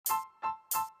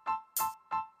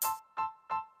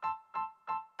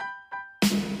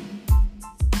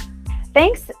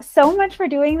Thanks so much for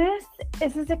doing this.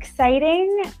 This is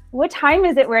exciting. What time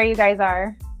is it where you guys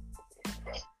are?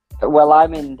 Well,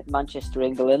 I'm in Manchester,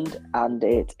 England, and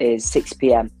it is 6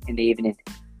 p.m. in the evening.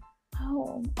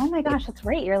 Oh my gosh, that's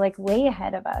right. You're like way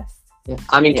ahead of us. Yeah.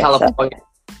 I'm in California.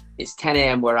 It's 10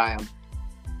 a.m. where I am.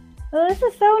 Well, this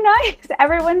is so nice.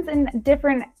 Everyone's in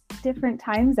different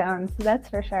time zones, so that's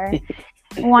for sure.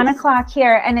 1 o'clock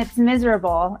here, and it's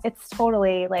miserable. It's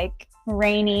totally like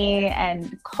rainy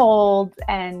and cold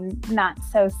and not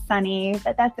so sunny,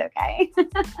 but that's okay.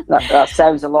 That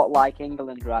sounds a lot like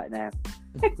England right now.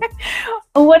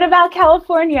 What about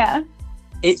California?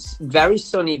 It's very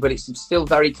sunny, but it's still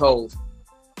very cold.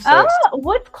 So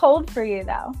what's cold for you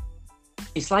though?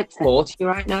 It's like 40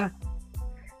 right now.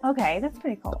 Okay, that's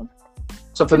pretty cold.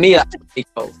 So for me, that's pretty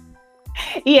cold.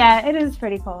 Yeah, it is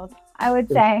pretty cold, I would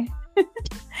say.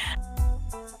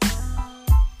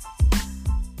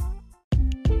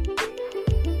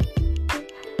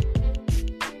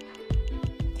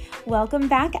 Welcome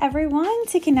back, everyone,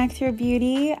 to Connect Through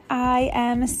Beauty. I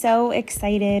am so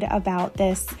excited about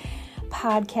this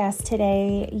podcast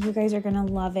today. You guys are going to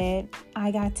love it.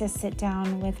 I got to sit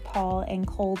down with Paul and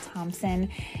Cole Thompson.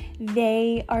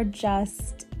 They are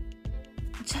just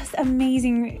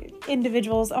amazing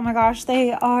individuals. Oh my gosh,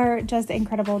 they are just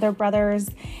incredible. They're brothers.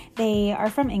 They are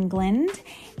from England,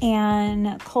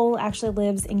 and Cole actually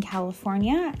lives in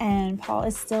California, and Paul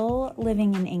is still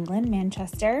living in England,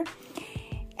 Manchester.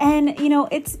 And, you know,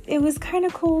 it was kind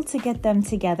of cool to get them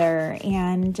together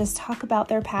and just talk about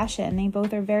their passion. They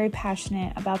both are very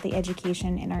passionate about the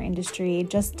education in our industry,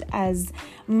 just as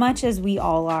much as we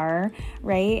all are,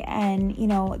 right? And, you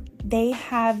know, they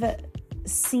have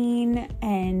seen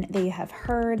and they have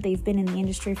heard, they've been in the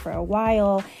industry for a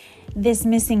while, this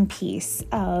missing piece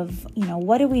of, you know,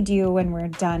 what do we do when we're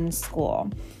done school?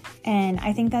 And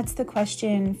I think that's the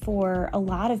question for a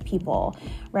lot of people,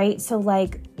 right? So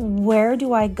like, where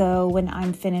do I go when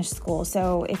I'm finished school?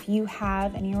 So if you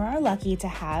have, and you are lucky to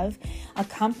have a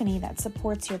company that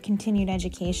supports your continued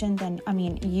education, then, I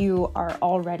mean, you are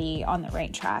already on the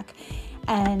right track.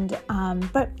 And,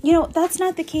 but you know, that's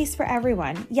not the case for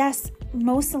everyone. Yes,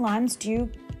 most salons do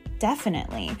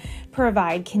definitely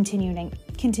provide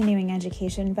continuing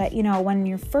education. But, you know, when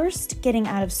you're first getting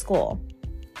out of school,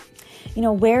 you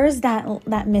know, where's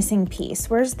that missing piece?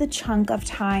 Where's the chunk of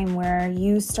time where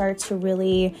you start to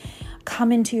really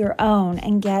come into your own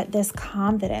and get this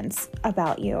confidence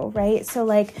about you, right? So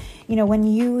like, you know, when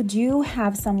you do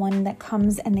have someone that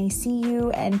comes and they see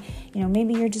you and, you know,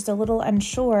 maybe you're just a little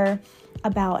unsure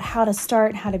about how to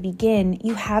start, how to begin,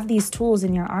 you have these tools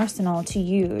in your arsenal to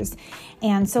use.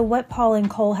 And so what Paul and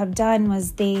Cole have done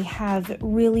was they have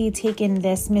really taken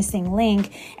this missing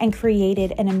link and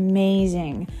created an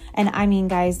amazing, and I mean,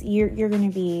 guys, you're going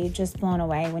to be just blown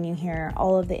away when you hear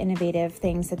all of the innovative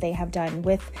things that they have done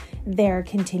with their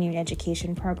continued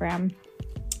education program.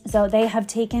 So they have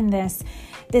taken this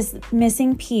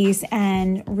missing piece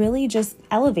and really just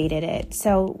elevated it.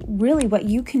 So really what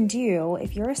you can do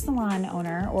if you're a salon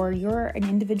owner or you're an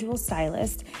individual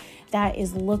stylist that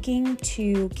is looking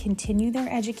to continue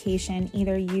their education,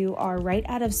 either you are right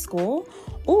out of school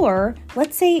or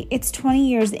let's say it's 20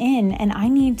 years in and I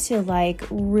need to like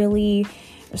really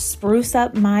spruce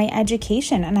up my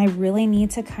education and I really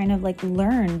need to kind of like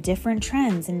learn different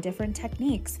trends and different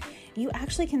techniques, you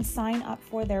actually can sign up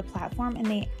for their platform and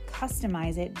they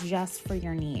customize it just for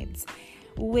your needs,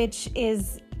 which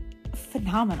is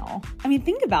phenomenal. I mean,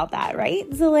 think about that, right?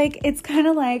 So like, it's kind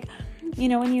of like, you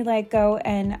know, when you like go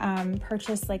and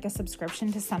purchase like a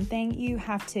subscription to something, you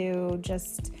have to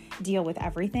just deal with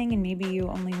everything. And maybe you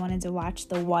only wanted to watch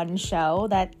the one show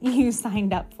that you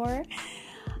signed up for.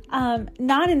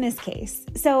 Not in this case.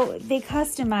 So they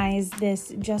customize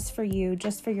this just for you,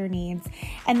 just for your needs.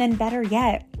 And then better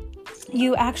yet,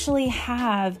 you actually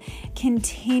have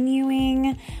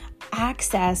continuing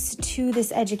access to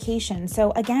this education.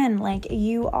 So again, like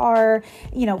you are,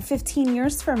 15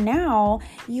 years from now,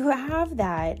 you have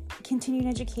that continuing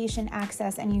education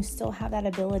access and you still have that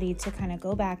ability to kind of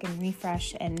go back and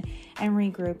refresh and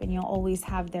regroup, and you'll always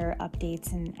have their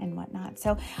updates and whatnot.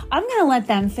 So I'm going to let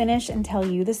them finish and tell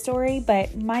you the story,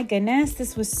 but my goodness,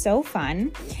 this was so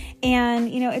fun.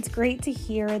 And, it's great to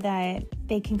hear that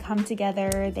they can come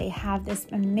together. They have this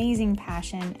amazing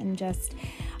passion and just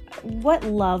what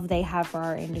love they have for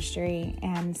our industry.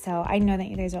 And so I know that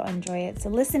you guys will enjoy it. So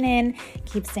listen in,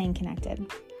 keep staying connected.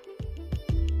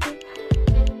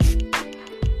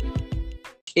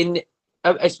 In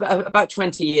about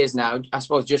 20 years now, I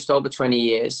suppose just over 20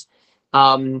 years,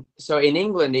 So in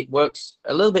England, it works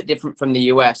a little bit different from the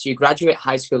US. You graduate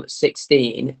high school at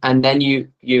 16, and then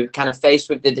you kind of faced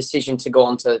with the decision to go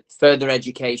on to further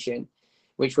education,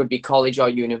 which would be college or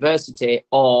university,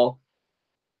 or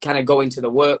kind of go into the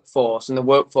workforce. And the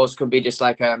workforce could be just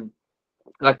like a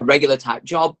regular type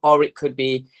job, or it could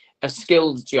be a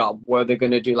skilled job where they're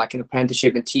going to do like an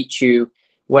apprenticeship and teach you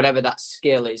whatever that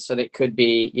skill is. So that could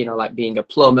be, you know, like being a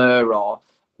plumber or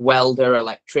welder,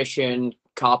 electrician,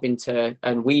 carpenter,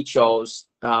 and we chose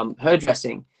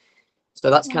hairdressing. So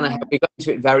that's kind of how we got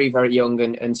into it very, very young,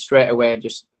 and straight away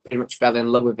just pretty much fell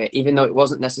in love with it, even though it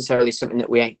wasn't necessarily something that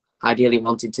we ideally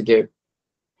wanted to do.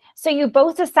 So you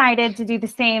both decided to do the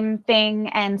same thing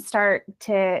and start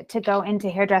to go into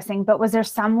hairdressing, but was there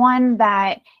someone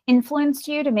that influenced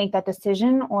you to make that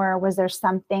decision, or was there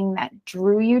something that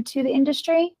drew you to the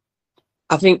industry?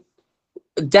 I think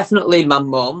definitely my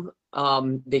mum,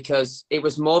 because it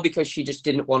was more because she just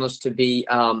didn't want us to be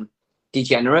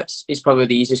degenerates, is probably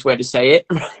the easiest way to say it.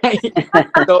 Right?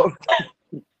 So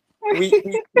we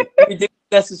didn't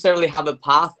necessarily have a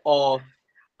path or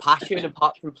passion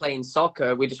apart from playing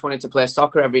soccer. We just wanted to play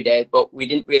soccer every day, but we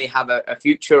didn't really have a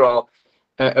future or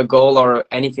a goal or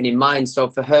anything in mind. So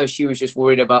for her, she was just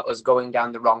worried about us going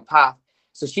down the wrong path.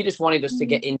 So she just wanted us to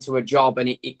get into a job, and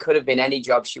it could have been any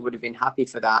job. She would have been happy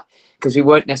for that, because we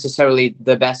weren't necessarily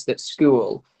the best at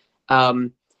school.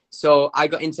 So I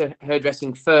got into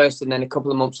hairdressing first, and then a couple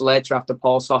of months later, after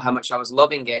Paul saw how much I was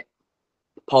loving it,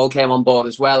 Paul came on board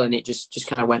as well, and it just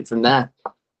kind of went from there.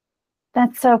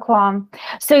 That's so cool.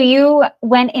 So you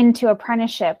went into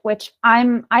apprenticeship, which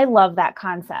I love that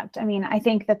concept. I mean, I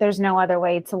think that there's no other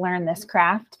way to learn this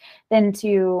craft than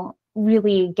to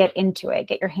really get into it,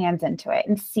 get your hands into it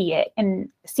and see it in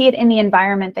the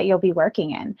environment that you'll be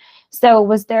working in. So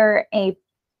was there a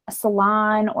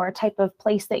salon or a type of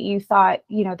place that you thought,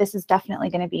 you know, this is definitely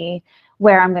going to be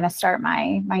where I'm going to start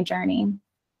my journey?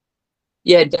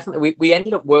 Yeah, definitely. We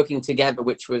ended up working together,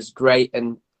 which was great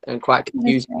and quite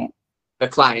confusing for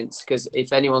clients, because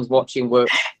if anyone's watching, we're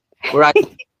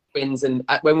twins, and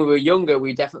when we were younger,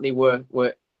 we definitely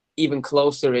were even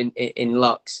closer in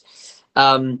looks.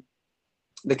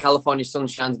 The California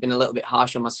sunshine's been a little bit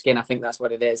harsh on my skin. I think that's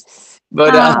what it is.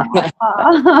 But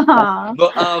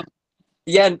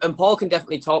yeah, and Paul can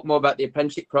definitely talk more about the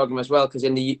apprenticeship program as well, because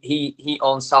he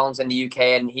owns salons in the UK,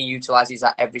 and he utilizes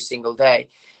that every single day.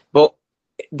 But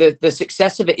the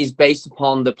success of it is based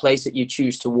upon the place that you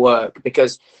choose to work,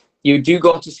 because you do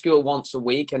go to school once a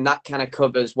week, and that kind of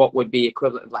covers what would be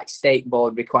equivalent of like state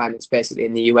board requirements basically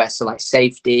in the US, so like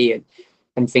safety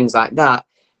and things like that.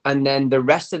 And then the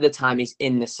rest of the time is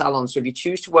in the salon. So if you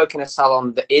choose to work in a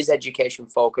salon that is education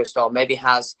focused, or maybe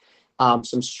has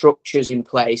some structures in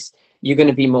place, you're going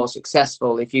to be more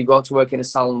successful. If you go to work in a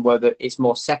salon where it's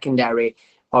more secondary,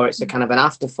 or it's a kind of an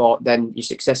afterthought, then your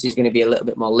success is going to be a little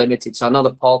bit more limited. So I know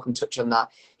that Paul can touch on that.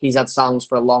 He's had salons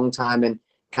for a long time and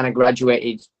kind of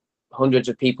graduated hundreds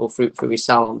of people through his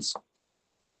salons.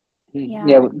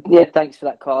 Yeah. Thanks for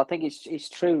that, Carl. I think it's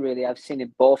true, really. I've seen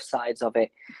it both sides of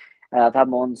it. I've had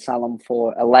my own salon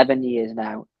for 11 years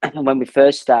now. And when we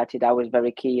first started, I was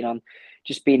very keen on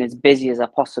just being as busy as I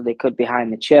possibly could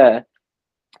behind the chair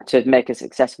to make a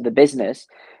success of the business,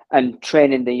 and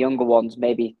training the younger ones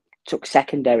maybe took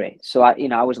secondary. So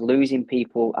I was losing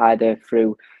people either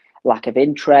through lack of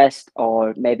interest,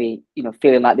 or maybe,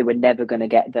 feeling like they were never going to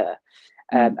get there.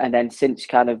 And then since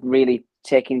kind of really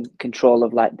taking control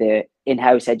of like the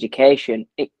in-house education,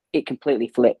 it completely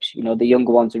flips. The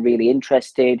younger ones are really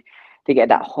interested. They get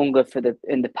that hunger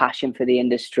and the passion for the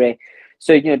industry.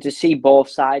 So, to see both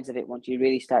sides of it, once you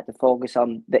really start to focus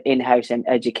on the in-house and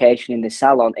education in the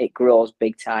salon, it grows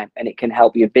big time, and it can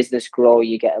help your business grow.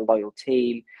 You get a loyal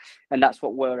team, and that's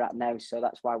what we're at now. So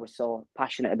that's why we're so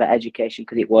passionate about education,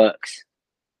 because it works.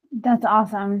 That's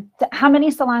awesome. How many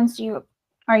salons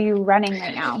are you running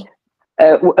right now?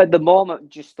 At the moment,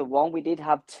 just the one. We did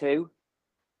have two.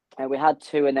 We had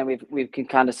two, and then we've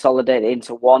consolidated it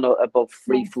into one above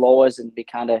 3 floors, and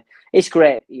it's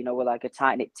great. We're like a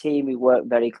tight knit team. We work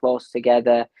very close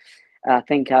together. I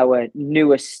think our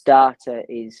newest starter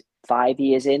is 5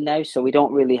 years in now, so we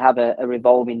don't really have a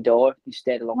revolving door. We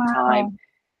stayed a long time.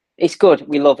 It's good.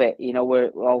 We love it. We're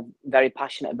all very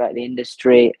passionate about the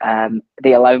industry.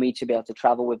 They allow me to be able to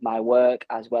travel with my work,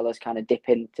 as well as kind of dip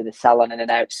into the salon in and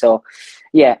out. So,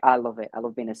 yeah, I love it. I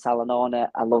love being a salon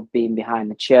owner. I love being behind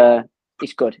the chair.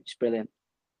 It's good. It's brilliant.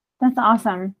 That's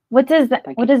awesome. What does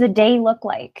a day look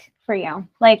like for you?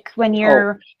 Like when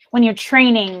you're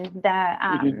training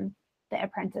the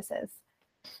apprentices?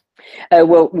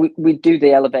 Well, we do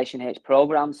the Elevation H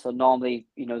program. So normally,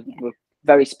 we're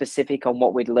very specific on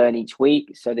what we'd learn each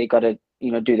week. So they got to,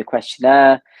 you know, do the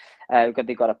questionnaire. They've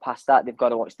got to pass that. They've got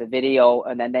to watch the video,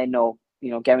 and then they know, you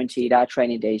know, guaranteed our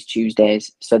training days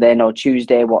Tuesdays. So they know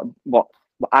Tuesday what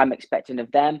I'm expecting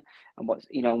of them,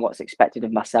 and what's expected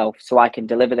of myself. So I can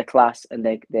deliver the class, and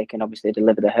they can obviously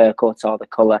deliver the haircut or the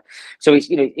color. So it's,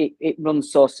 you know, it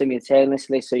runs so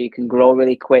simultaneously. So you can grow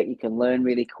really quick, you can learn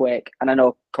really quick. And I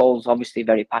know Cole's obviously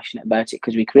very passionate about it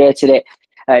because we created it.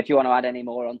 If you want to add any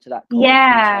more onto that, Cole,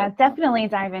 yeah, definitely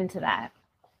dive into that.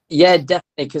 Yeah,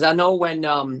 definitely, because I know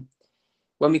when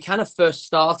we kind of first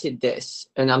started this,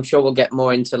 and I'm sure we'll get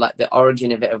more into like the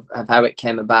origin of it, of how it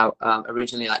came about,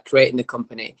 originally, like creating the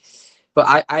company.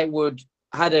 But I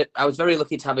was very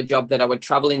lucky to have a job that I would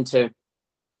travel into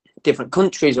different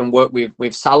countries and work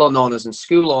with salon owners and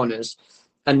school owners.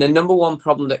 And the number one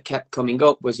problem that kept coming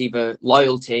up was either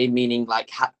loyalty, meaning like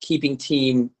keeping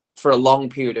team for a long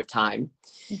period of time,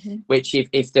 which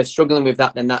if they're struggling with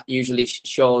that, then that usually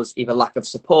shows either lack of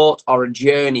support or a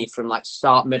journey from like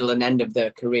start, middle and end of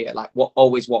their career, like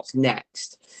what's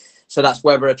next. So that's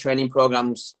whether a training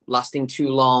program's lasting too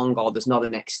long or there's not a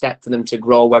next step for them to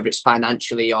grow, whether it's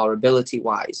financially or ability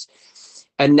wise.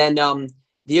 And then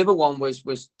the other one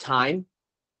was time,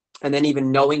 and then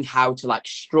even knowing how to like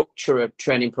structure a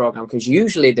training program, because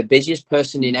usually the busiest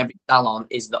person in every salon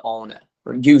is the owner,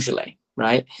 usually.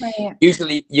 Right.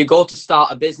 Usually you go to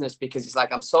start a business because it's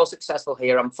like, I'm so successful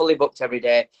here, I'm fully booked every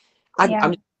day, I'm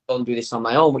just going to do this on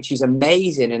my own, which is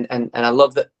amazing. And I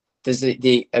love that there's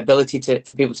the ability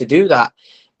for people to do that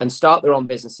and start their own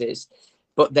businesses.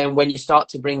 But then when you start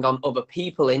to bring on other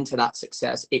people into that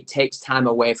success, it takes time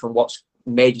away from what's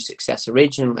made you success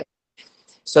originally.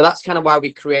 So that's kind of why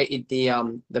we created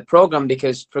the program,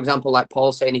 because, for example, like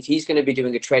Paul's saying, if he's going to be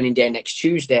doing a training day next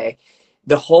Tuesday,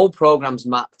 the whole program's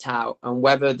mapped out, and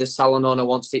whether the salon owner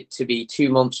wants it to be 2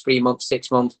 months, 3 months,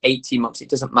 6 months, 18 months, it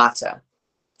doesn't matter.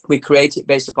 We create it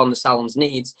based upon the salon's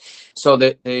needs, so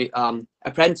that the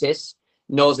apprentice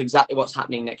knows exactly what's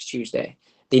happening next Tuesday.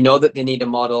 They know that they need a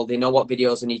model, they know what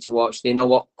videos they need to watch, they know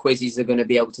what quizzes they're going to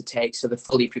be able to take, so they're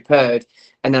fully prepared.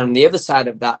 And then on the other side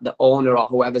of that, the owner or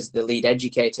whoever's the lead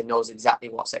educator knows exactly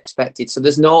what's expected. So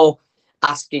there's no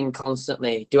asking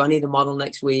constantly, do I need a model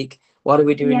next week? What are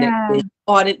we doing next week?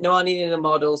 Oh, I didn't know I needed a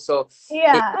model. So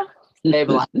yeah,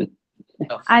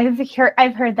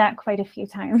 I've heard that quite a few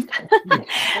times.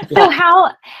 So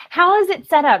how is it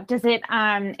set up? Does it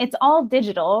it's all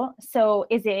digital, so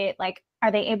is it like,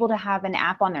 are they able to have an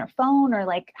app on their phone, or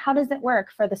like how does it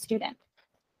work for the student?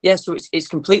 Yeah, so it's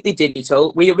completely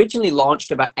digital. We originally launched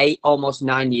about almost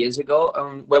 9 years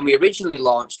ago. When we originally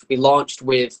launched, we launched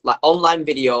with like online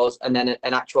videos and then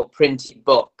an actual printed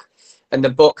book. And the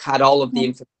book had all of the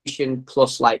information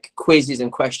plus like quizzes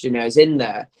and questionnaires in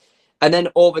there. And then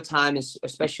over time,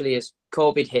 especially as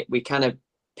COVID hit, we kind of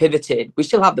pivoted. We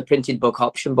still have the printed book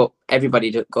option, but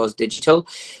everybody goes digital.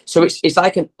 So it's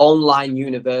like an online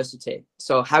university.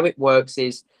 So how it works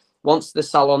is, once the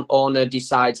salon owner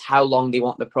decides how long they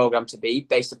want the program to be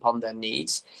based upon their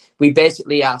needs, we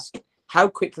basically ask, how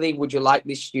quickly would you like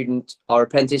this student or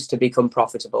apprentice to become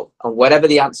profitable? And whatever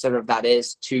the answer of that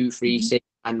is, 2, 3, 6,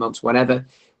 9 months, whatever,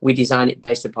 we design it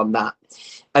based upon that.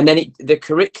 And then the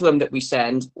curriculum that we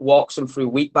send walks them through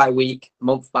week by week,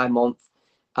 month by month,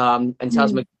 and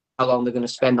tells them how long they're going to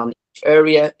spend on each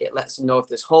area. It lets them know if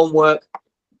there's homework.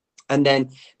 And then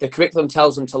the curriculum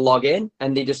tells them to log in,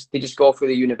 and they just go through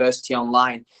the university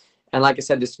online. And like I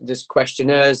said, there's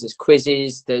questionnaires, there's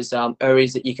quizzes, there's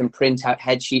areas that you can print out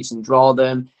head sheets and draw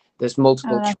them. There's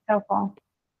multiple. Oh, that's so cool.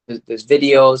 There's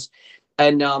videos,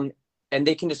 and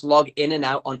they can just log in and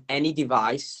out on any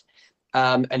device,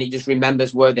 and it just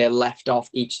remembers where they're left off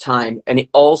each time. And it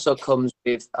also comes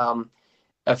with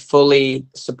a fully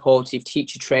supportive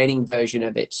teacher training version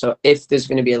of it. So if there's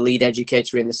going to be a lead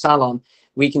educator in the salon,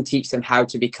 we can teach them how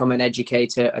to become an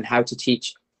educator and how to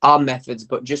teach our methods,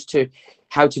 but just to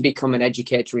how to become an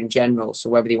educator in general. So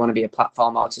whether they want to be a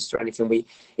platform artist or anything,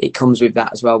 it comes with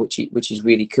that as well, which is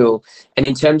really cool. And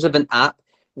in terms of an app,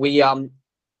 we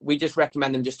just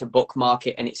recommend them just to bookmark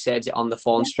it, and it saves it on the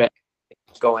phone straight,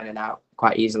 go in and out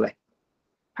quite easily.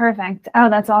 Perfect. Oh,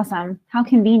 that's awesome. How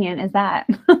convenient is that?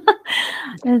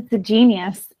 It's a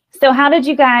genius. So how did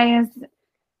you guys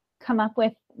come up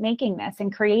with making this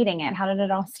and creating it? How did it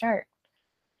all start?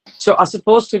 So I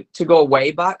suppose to go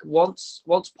way back, once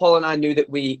Paul and I knew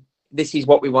that this is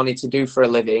what we wanted to do for a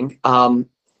living,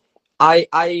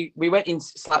 we went in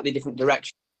slightly different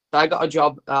directions. I got a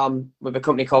job with a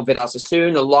company called Vidal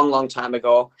Sassoon a long time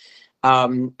ago,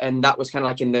 and that was kind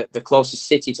of like in the closest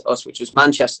city to us, which was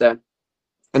Manchester.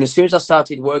 And as soon as I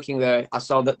started working there, I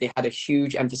saw that they had a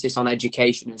huge emphasis on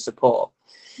education and support.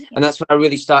 And that's when I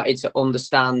really started to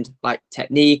understand like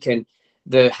technique and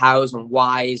the hows and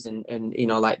whys and you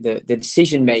know, like the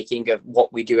decision making of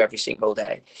what we do every single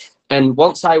day. And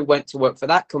once I went to work for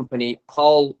that company,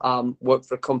 Paul worked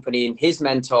for a company, and his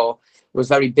mentor was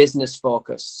very business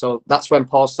focused. So that's when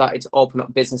Paul started to open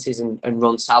up businesses and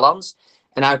run salons.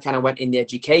 And I kind of went in the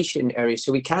education area.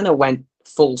 So we kind of went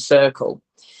full circle.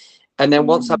 And then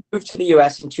once I moved to the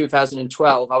US in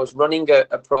 2012, I was running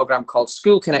a program called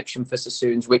School Connection for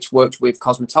Sassoons, which worked with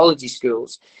cosmetology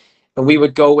schools. And we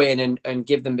would go in and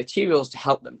give them materials to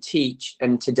help them teach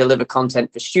and to deliver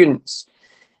content for students.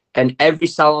 And every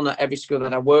salon or every school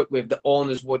that I worked with, the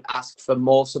owners would ask for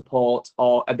more support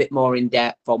or a bit more in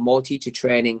depth or more teacher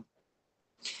training.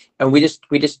 And we just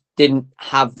didn't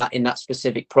have that in that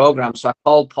specific program. So I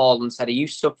called Paul and said, are you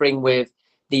suffering with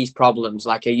these problems?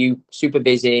 Like, are you super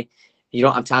busy? You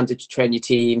don't have time to train your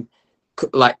team,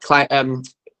 like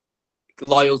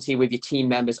loyalty with your team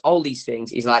members, all these things.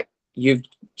 He's like, you've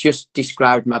just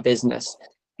described my business.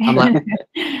 I'm like,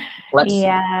 let's.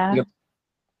 Yeah.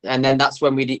 And then that's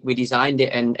when we designed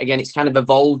it. And again, it's kind of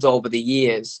evolved over the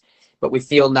years, but we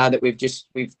feel now that we've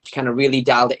kind of really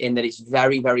dialed it in, that it's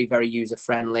very, very, very user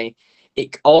friendly.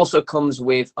 It also comes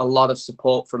with a lot of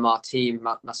support from our team,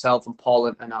 myself and Paul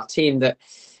and our team, that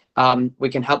we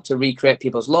can help to recreate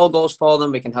people's logos for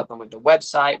them. We can help them with the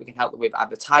website. We can help them with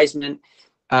advertisement.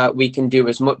 We can do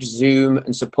as much Zoom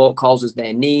and support calls as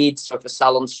they need. So if a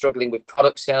salon's struggling with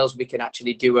product sales, we can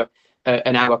actually do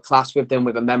an hour class with them,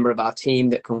 with a member of our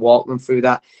team that can walk them through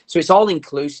that. So it's all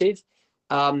inclusive.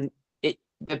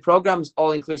 The program's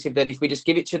all inclusive, that if we just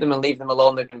give it to them and leave them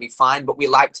alone, they're going to be fine. But we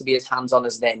like to be as hands-on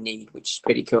as they need, which is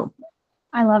pretty cool.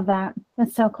 I love that.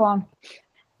 That's so cool.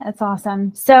 That's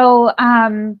awesome. So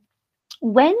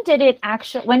when did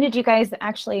you guys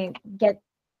actually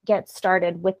get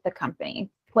started with the company?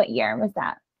 What year was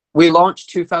that? We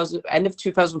launched end of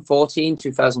 2014,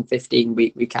 2015,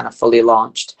 we kind of fully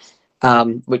launched,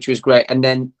 which was great. And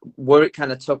then where it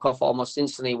kind of took off almost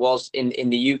instantly was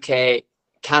in the UK,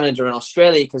 Canada and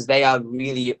Australia, because they are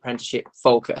really apprenticeship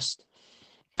focused.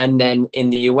 And then in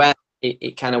the US,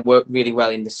 it kind of worked really well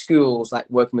in the schools, like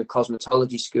working with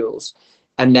cosmetology schools.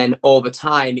 And then over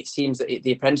time, it seems that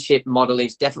the apprenticeship model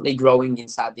is definitely growing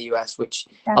inside the US, which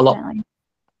Definitely. a lot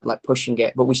like pushing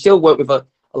it. But we still work with a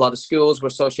lot of schools. We're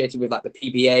associated with like the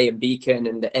PBA and Beacon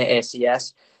and the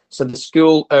AACS. So the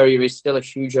school area is still a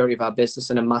huge area of our business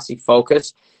and a massive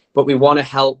focus. But we want to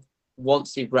help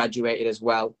once you've graduated as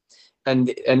well.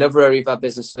 And another area of our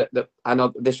business that I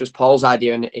know this was Paul's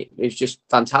idea, and it was just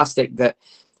fantastic, that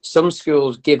some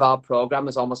schools give our program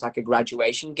as almost like a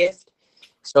graduation gift.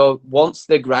 So once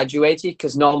they're graduated,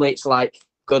 because normally it's like,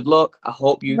 good luck, I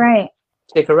hope you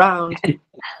stick around.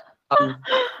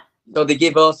 So they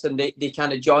give us, and they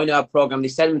kind of join our program. They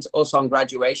send them to us on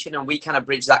graduation, and we kind of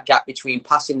bridge that gap between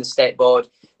passing the state board,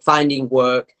 finding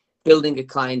work, building a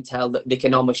clientele that they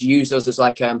can almost use us as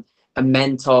like a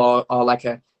mentor or like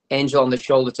a angel on the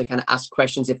shoulder to kind of ask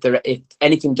questions if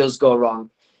anything does go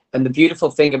wrong. And the beautiful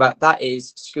thing about that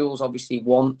is schools obviously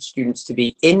want students to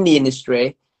be in the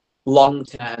industry long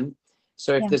term.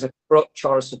 So if there's a crutch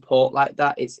or a support like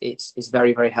that, it's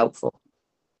very, very helpful.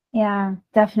 Yeah,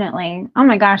 definitely. Oh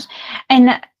my gosh.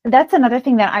 And that's another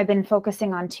thing that I've been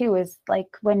focusing on too, is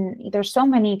like when there's so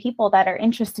many people that are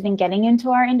interested in getting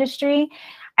into our industry,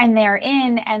 and they're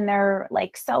in and they're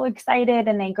like so excited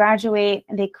and they graduate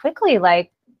and they quickly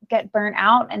like get burnt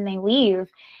out and they leave.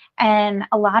 And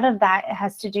a lot of that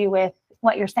has to do with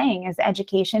what you're saying, is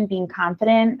education, being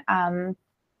confident,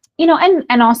 you know,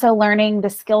 and also learning the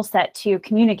skill set to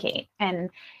communicate and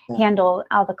handle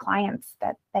all the clients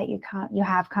that you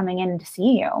have coming in to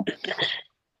see you.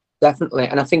 Definitely.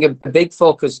 And I think a big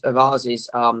focus of ours is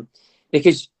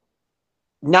because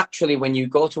naturally when you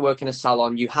go to work in a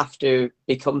salon, you have to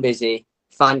become busy,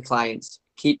 find clients,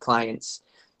 keep clients,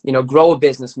 you know, grow a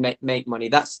business, make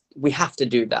money. We have to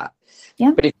do that.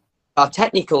 Yeah. But if our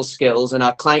technical skills and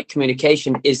our client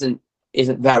communication isn't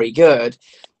very good,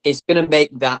 it's going to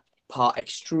make that part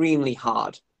extremely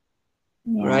hard.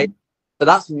 Right. So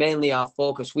that's mainly our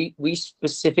focus. We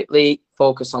specifically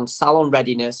focus on salon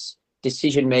readiness,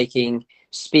 decision making,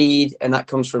 speed, and that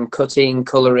comes from cutting,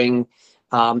 coloring.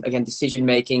 Again, decision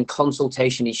making,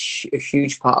 consultation is a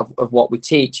huge part of what we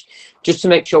teach, just to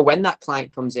make sure when that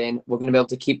client comes in, we're going to be able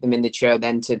to keep them in the chair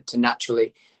then to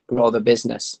naturally grow the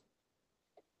business.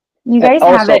 You guys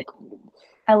have it.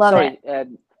 I love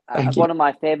it. One of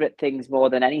my favorite things more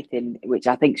than anything, which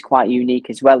I think is quite unique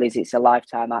as well, is it's a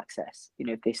lifetime access. You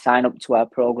know, if they sign up to our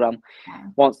program,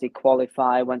 once they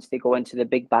qualify, once they go into the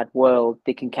big bad world,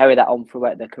 they can carry that on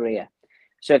throughout their career.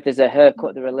 So if there's a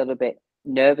haircut they're a little bit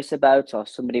nervous about, or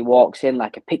somebody walks in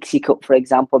like a pixie cut, for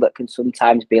example, that can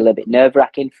sometimes be a little bit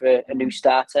nerve-wracking for a new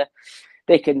starter,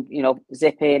 they can,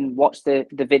 zip in, watch the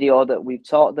video that we've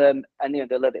taught them, and they're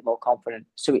a little bit more confident.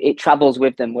 So it travels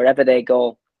with them wherever they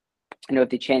go. If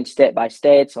they change state by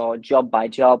state or job by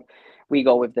job, we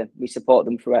go with them. We support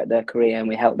them throughout their career and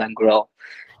we help them grow.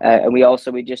 And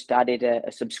we just added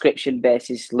a subscription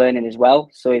basis learning as well.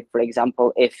 So if, for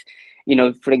example,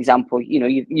 you've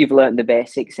learned the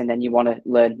basics and then you want to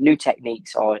learn new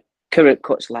techniques or current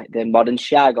cuts like the modern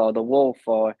shag or the wolf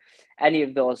or any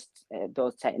of those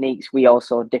techniques, we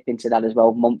also dip into that as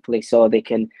well monthly, so they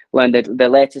can learn the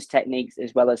latest techniques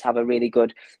as well as have a really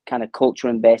good kind of culture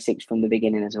and basics from the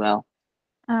beginning as well.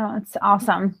 Oh, it's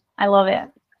awesome. I love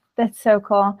it. That's so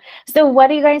cool. So what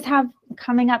do you guys have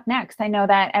coming up next? I know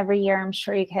that every year, I'm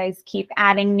sure you guys keep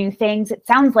adding new things. It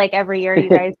sounds like every year you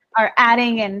guys are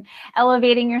adding and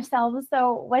elevating yourselves.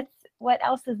 So what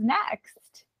else is next?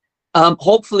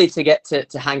 Hopefully to get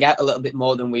to hang out a little bit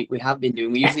more than we have been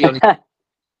doing. We usually only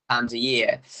times a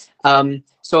year.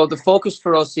 So the focus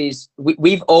for us is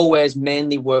we've always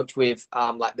mainly worked with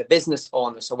like the business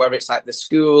owners. So whether it's like the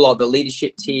school or the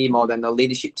leadership team or then the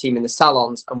leadership team in the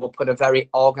salons, and we'll put a very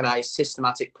organized,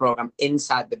 systematic program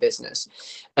inside the business.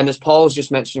 And as Paul's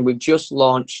just mentioned, we've just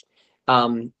launched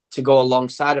to go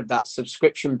alongside of that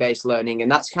subscription-based learning. And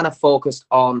that's kind of focused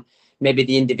on maybe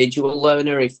the individual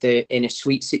learner if they're in a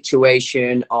suite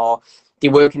situation or they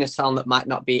work in a salon that might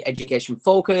not be education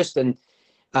focused, and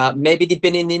maybe they've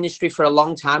been in the industry for a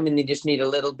long time and they just need a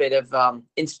little bit of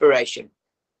inspiration,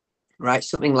 right?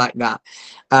 Something like that.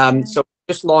 So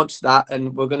we just launched that,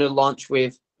 and we're going to launch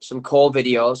with some core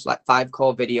videos, like 5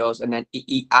 core videos, and then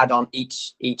add on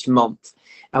each month.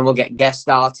 And we'll get guest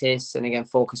artists and again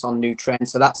focus on new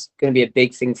trends. So that's going to be a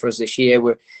big thing for us this year.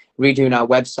 We're redoing our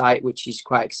website, which is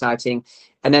quite exciting.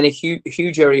 And then a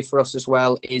huge area for us as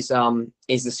well is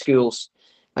the schools.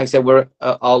 Like I said, we're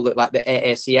all like the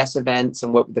AACS events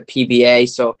and work with the PBA.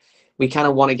 So we kind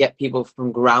of want to get people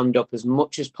from ground up as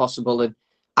much as possible and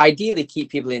ideally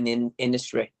keep people in the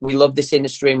industry. We love this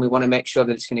industry and we want to make sure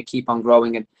that it's going to keep on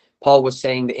growing. And Paul was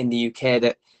saying that in the UK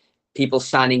that people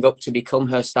signing up to become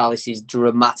hairstylists is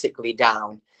dramatically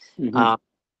down,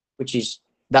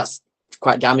 that's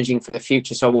quite damaging for the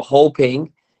future. So we're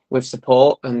hoping with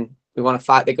support, and we want to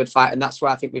fight the good fight, and that's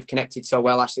where I think we've connected so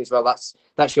well, Ashley, as well.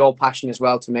 That's your passion as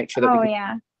well, to make sure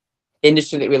that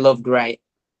industry that we love. Great.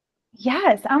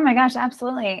 Yes. Oh my gosh,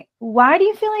 absolutely. Why do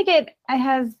you feel like it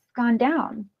has gone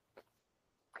down?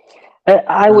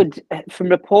 I would, from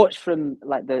reports from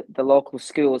like the local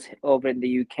schools over in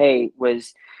the UK,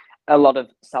 was a lot of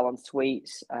salon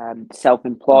suites,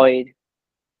 self-employed.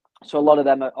 So a lot of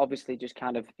them are obviously just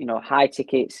kind of, high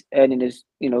tickets, earning as,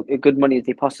 good money as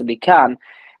they possibly can.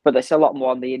 But there's a lot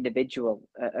more on the individual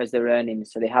as they're earning.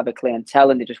 So they have a clientele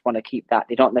and they just want to keep that.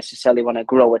 They don't necessarily want to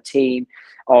grow a team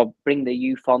or bring the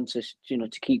youth on to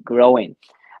keep growing.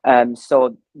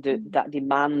 So that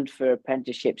demand for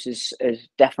apprenticeships has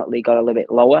definitely got a little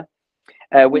bit lower,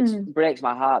 which breaks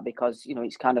my heart because,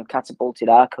 it's kind of catapulted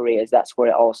our careers. That's where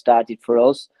it all started for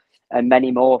us. And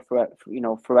many more throughout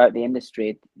the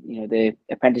industry. The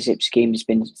apprenticeship scheme has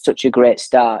been such a great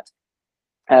start.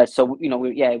 So we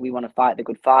want to fight the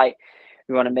good fight.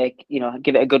 We want to make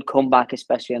give it a good comeback,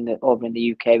 especially over in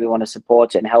the UK. We want to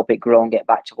support it and help it grow and get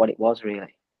back to what it was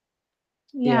really.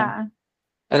 Yeah.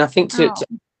 And I think to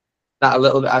that a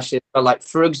little bit, actually, like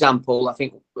for example, I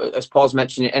think as Paul's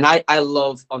mentioned it, and I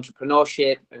love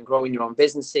entrepreneurship and growing your own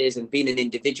businesses and being an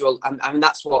individual. I mean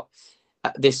that's what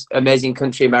this amazing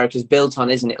country America is built on,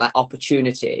 isn't it? Like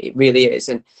opportunity, it really is.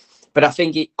 But I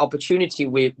think opportunity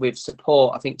with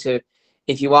support, I think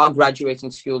if you are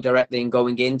graduating school directly and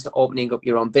going into opening up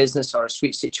your own business or a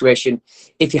suite situation,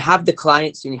 if you have the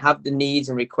clients and you have the needs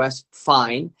and requests,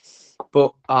 fine.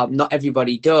 But not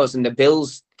everybody does, and the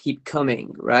bills keep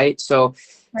coming, right? So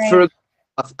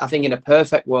I think in a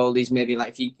perfect world is maybe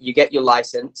like if you get your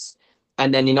license,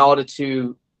 and then in order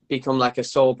to become like a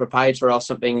sole proprietor or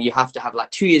something, you have to have like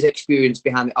 2 years experience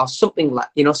behind it or something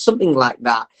like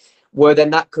that, where then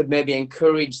that could maybe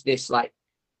encourage this, like,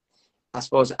 I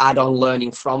suppose, add-on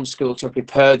learning from school to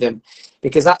prepare them,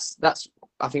 because that's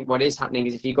I think what is happening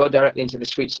is if you go directly into the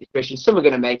suite situation, some are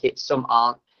going to make it, some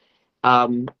aren't.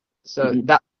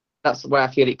 That's where I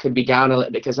feel it could be down a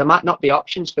little bit, because there might not be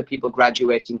options for people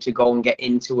graduating to go and get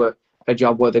into a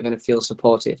job where they're going to feel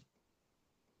supported.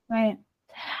 Right.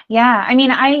 Yeah. I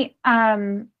mean,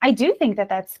 I do think that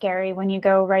that's scary when you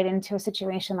go right into a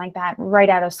situation like that right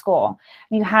out of school.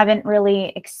 You haven't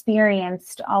really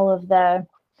experienced all of the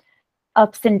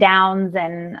ups and downs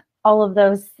and all of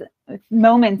those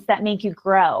moments that make you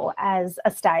grow as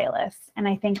a stylist. And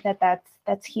I think that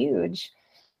that's huge.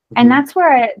 And that's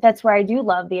where I do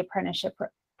love the apprenticeship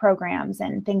programs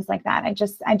and things like that.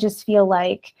 I just feel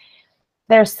like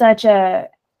there's such a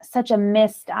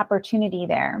missed opportunity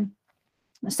there.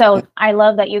 So I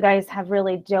love that you guys have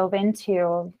really dove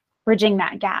into bridging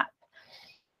that gap.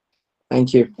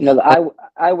 Thank you. You know,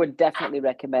 I would definitely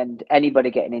recommend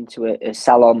anybody getting into a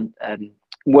salon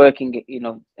working, you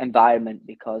know, environment,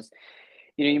 because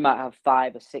you know, you might have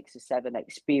 5 or 6 or 7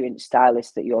 experienced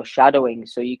stylists that you're shadowing,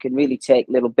 so you can really take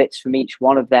little bits from each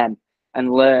one of them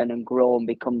and learn and grow and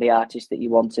become the artist that you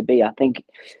want to be. I think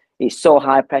it's so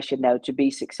high pressure now to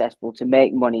be successful, to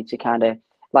make money, to kind of,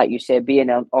 like you say, be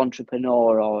an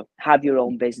entrepreneur or have your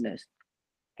own business,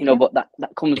 you know, but that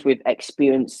comes with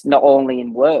experience, not only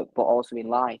in work, but also in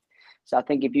life. So I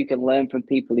think if you can learn from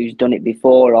people who's done it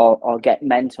before, or get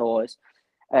mentors,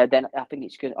 then I think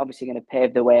it's obviously going to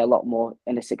pave the way a lot more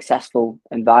in a successful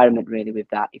environment, really, with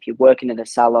that. If you're working in a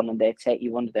salon and they take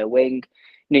you under their wing,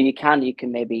 you know, you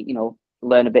can maybe, you know,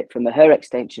 learn a bit from a hair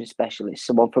extension specialist,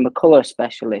 someone from a color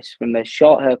specialist, from a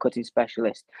short hair cutting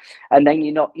specialist, and then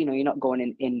you're not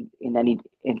going in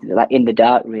the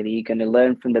dark, really. You're going to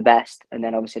learn from the best, and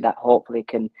then obviously that hopefully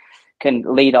can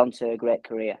lead on to a great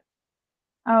career.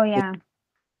 Oh yeah.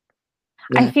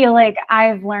 I feel like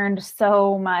I've learned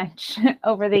so much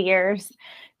over the years.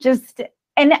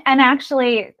 And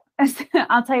actually,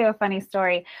 I'll tell you a funny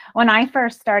story. When I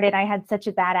first started, I had such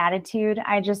a bad attitude.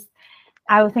 I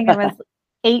think I was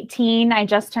 18. I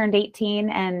just turned 18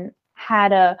 and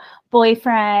had a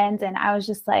boyfriend. And I was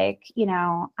just like, you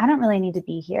know, I don't really need to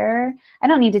be here. I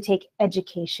don't need to take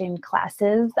education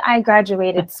classes. I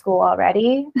graduated school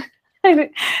already.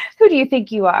 Who do you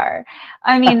think you are?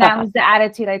 I mean, that was the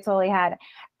attitude I totally had.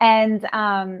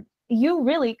 And you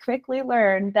really quickly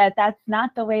learn that that's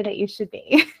not the way that you should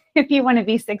be if you want to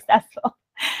be successful.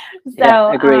 So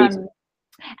yeah, agreed.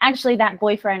 Actually, that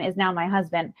boyfriend is now my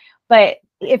husband. But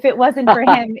if it wasn't for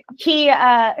him, he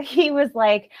was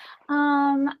like,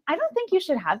 I don't think you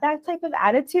should have that type of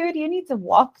attitude. You need to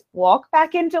walk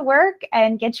back into work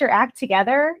and get your act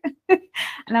together.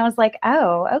 And I was like,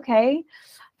 oh, okay.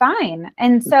 Fine.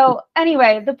 And so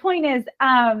anyway, the point is,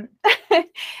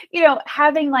 you know,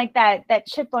 having like that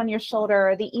chip on your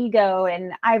shoulder, or the ego,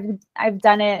 and I've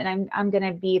done it, and I'm going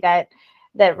to be that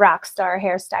rock star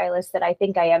hairstylist that I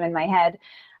think I am in my head.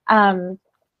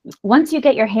 Once you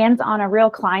get your hands on a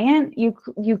real client,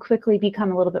 you quickly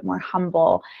become a little bit more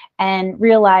humble and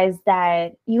realize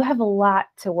that you have a lot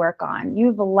to work on. You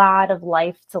have a lot of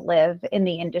life to live in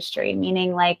the industry,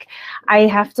 meaning like I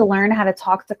have to learn how to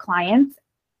talk to clients.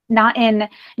 Not in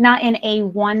a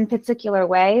one particular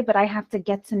way, but I have to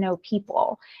get to know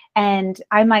people. And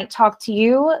I might talk to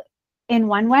you in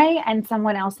one way and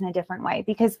someone else in a different way,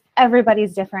 because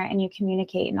everybody's different and you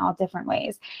communicate in all different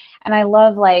ways. And I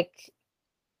love like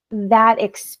that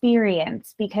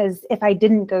experience, because if I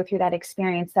didn't go through that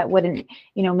experience, that wouldn't,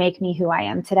 you know, make me who I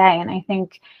am today. And I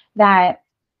think that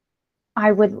I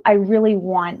really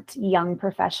want young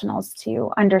professionals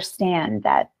to understand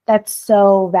that that's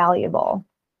so valuable.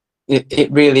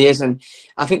 It really is. And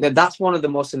I think that's one of the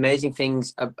most amazing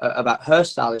things about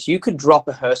hairstylists. You could drop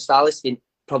a hairstylist in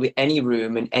probably any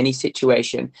room, in any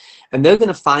situation, and they're going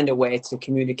to find a way to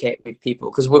communicate with people,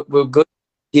 because we're good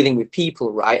dealing with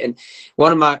people, right? And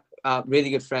one of my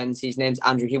really good friends, his name's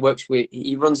Andrew,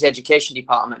 he runs the education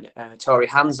department at Torii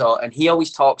Hanzo, and he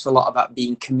always talks a lot about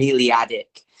being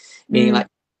chameleonic, meaning like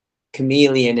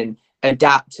chameleon, and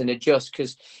adapt and adjust,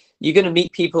 because you're going to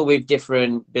meet people with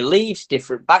different beliefs,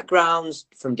 different backgrounds,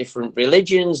 from different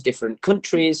religions, different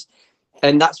countries.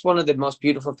 And that's one of the most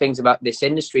beautiful things about this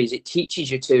industry, is it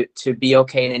teaches you to be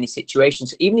okay in any situation.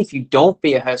 So even if you don't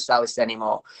be a hairstylist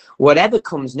anymore, whatever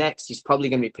comes next is probably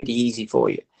going to be pretty easy for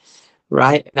you,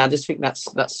 right? And I just think that's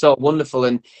so wonderful.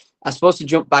 And I suppose to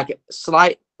jump back a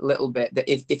slight little bit, that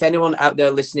if anyone out there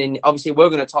listening, obviously we're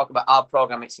going to talk about our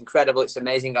program. It's incredible. It's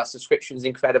amazing. Our subscription is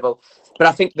incredible. But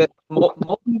I think that more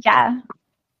than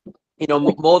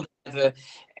ever,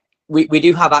 we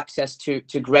do have access to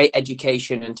great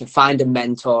education, and to find a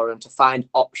mentor, and to find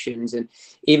options. And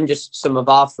even just some of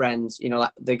our friends, you know,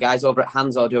 like the guys over at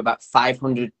Hanzo do about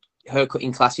 500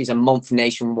 haircutting classes a month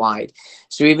nationwide.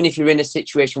 So even if you're in a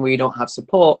situation where you don't have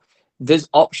support, there's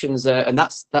options there, and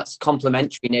that's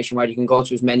complimentary nationwide. You can go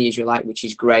to as many as you like, which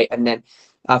is great. And then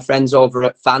our friends over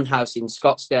at Fan House in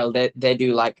Scottsdale, they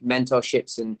do like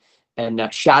mentorships and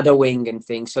shadowing and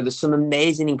things. So there's some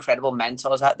amazing, incredible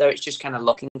mentors out there. It's just kind of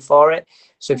looking for it.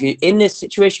 So if you're in this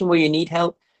situation where you need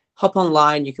help, hop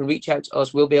online. You can reach out to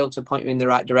us. We'll be able to point you in the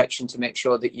right direction to make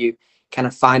sure that you kind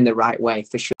of find the right way,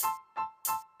 for sure.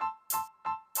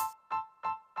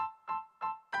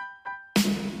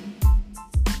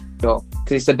 Because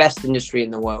it's the best industry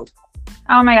in the world.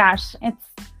 Oh my gosh,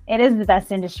 it is the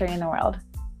best industry in the world.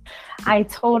 I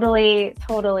totally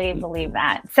believe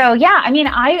that. So yeah, I mean,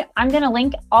 I'm going to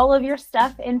link all of your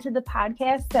stuff into the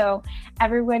podcast so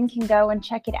everyone can go and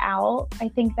check it out. I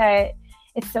think that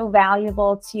it's so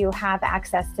valuable to have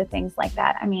access to things like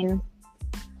that. I mean,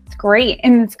 it's great.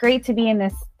 And it's great to be in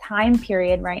this time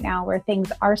period right now where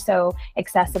things are so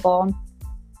accessible.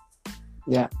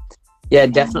 Yeah,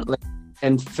 definitely.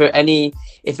 And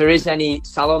if there is any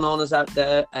salon owners out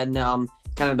there and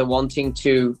kind of the wanting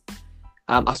to,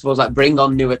 I suppose, like bring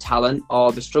on newer talent,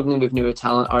 or they're struggling with newer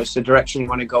talent, or it's the direction you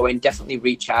want to go in, definitely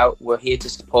reach out. We're here to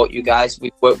support you guys.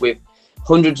 We work with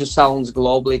hundreds of salons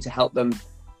globally to help them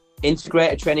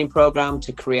integrate a training program,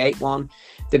 to create one.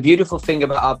 The beautiful thing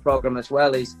about our program as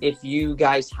well is if you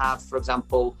guys have, for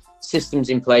example, systems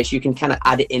in place, you can kind of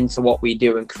add it into what we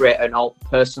do and create an all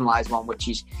personalized one, which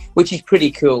is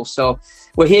pretty cool. So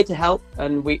we're here to help,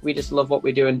 and we just love what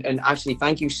we do. And actually,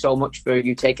 thank you so much for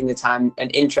you taking the time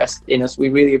and interest in us. We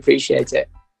really appreciate it.